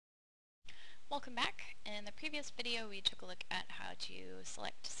Welcome back. In the previous video we took a look at how to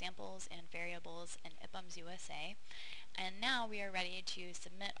select samples and variables in IPUMS USA, and now we are ready to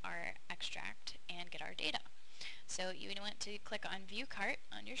submit our extract and get our data. So you want to click on View Cart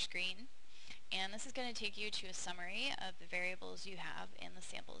on your screen, and this is going to take you to a summary of the variables you have and the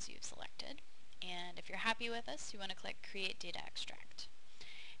samples you've selected. And if you're happy with this, you want to click Create Data Extract.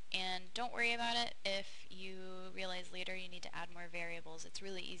 And don't worry about it if you realize later you need to add more variables. It's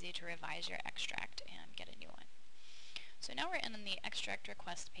really easy to revise your extract and get a new one. So now we're in the extract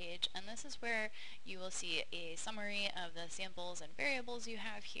request page, and this is where you will see a summary of the samples and variables you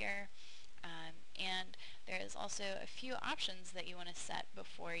have here. And there is also a few options that you want to set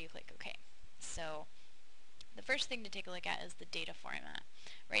before you click OK. So the first thing to take a look at is the data format.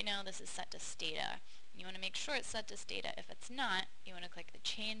 Right now this is set to Stata. You want to make sure it's set to Stata. If it's not, you want to click the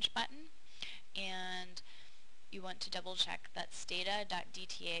Change button, and you want to double check that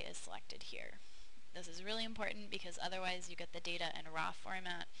stata.dta is selected here. This is really important because otherwise you get the data in raw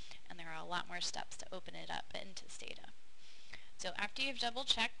format, and there are a lot more steps to open it up into Stata. So after you've double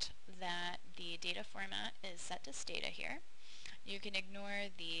checked that the data format is set to Stata here, you can ignore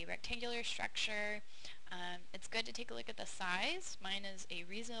the rectangular structure. It's good to take a look at the size. Mine is a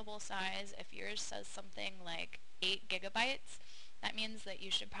reasonable size. If yours says something like 8 gigabytes, that means that you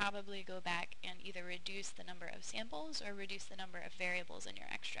should probably go back and either reduce the number of samples or reduce the number of variables in your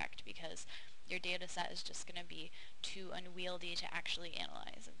extract, because your data set is just going to be too unwieldy to actually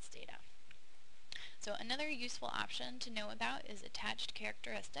analyze its data. So another useful option to know about is attached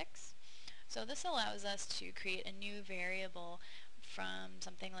characteristics. So this allows us to create a new variable from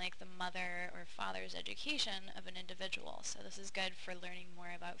something like the mother or father's education of an individual. So this is good for learning more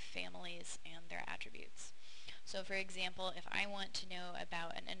about families and their attributes. So for example, if I want to know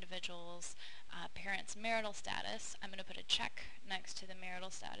about an individual's parents' marital status, I'm going to put a check next to the marital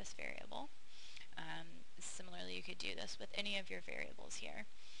status variable. Similarly, you could do this with any of your variables here.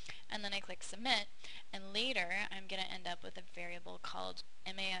 And then I click Submit, and later I'm going to end up with a variable called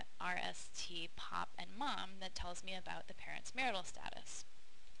MARST pop and mom that tells me about the parent's marital status.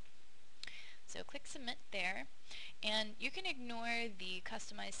 So click Submit there, and you can ignore the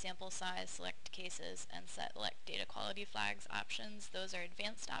customize sample size, select cases, and set select data quality flags options. Those are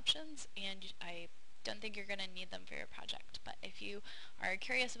advanced options, and I don't think you're going to need them for your project. But if you are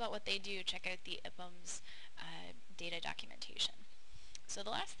curious about what they do, check out the IPUMS data documentation. So the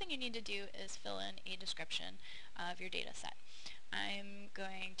last thing you need to do is fill in a description of your data set. I'm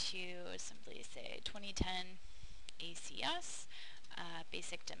going to simply say 2010 ACS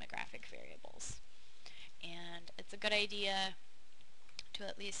basic demographic variables. And it's a good idea to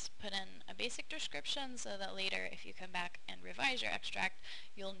at least put in a basic description so that later if you come back and revise your extract,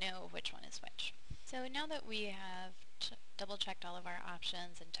 you'll know which one is which. So now that we have double checked all of our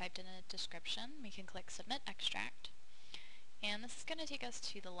options and typed in a description, we can click Submit Extract. And this is going to take us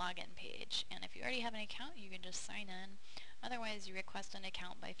to the login page, and if you already have an account, you can just sign in. Otherwise, you request an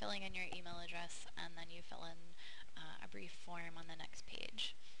account by filling in your email address, and then you fill in a brief form on the next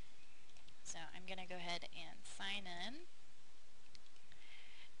page. So I'm going to go ahead and sign in,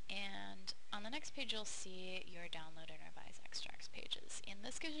 and on the next page you'll see your download and revise extracts pages, and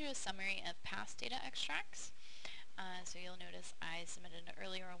this gives you a summary of past data extracts. So you'll notice I submitted an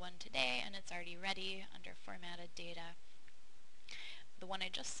earlier one today, and it's already ready under formatted data. The one I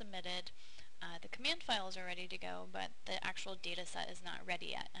just submitted, the command files are ready to go, but the actual data set is not ready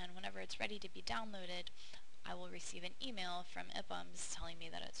yet, and whenever it's ready to be downloaded, I will receive an email from IPUMS telling me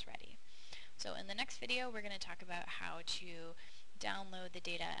that it's ready. So in the next video, we're going to talk about how to download the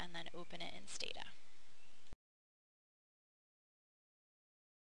data and then open it in Stata.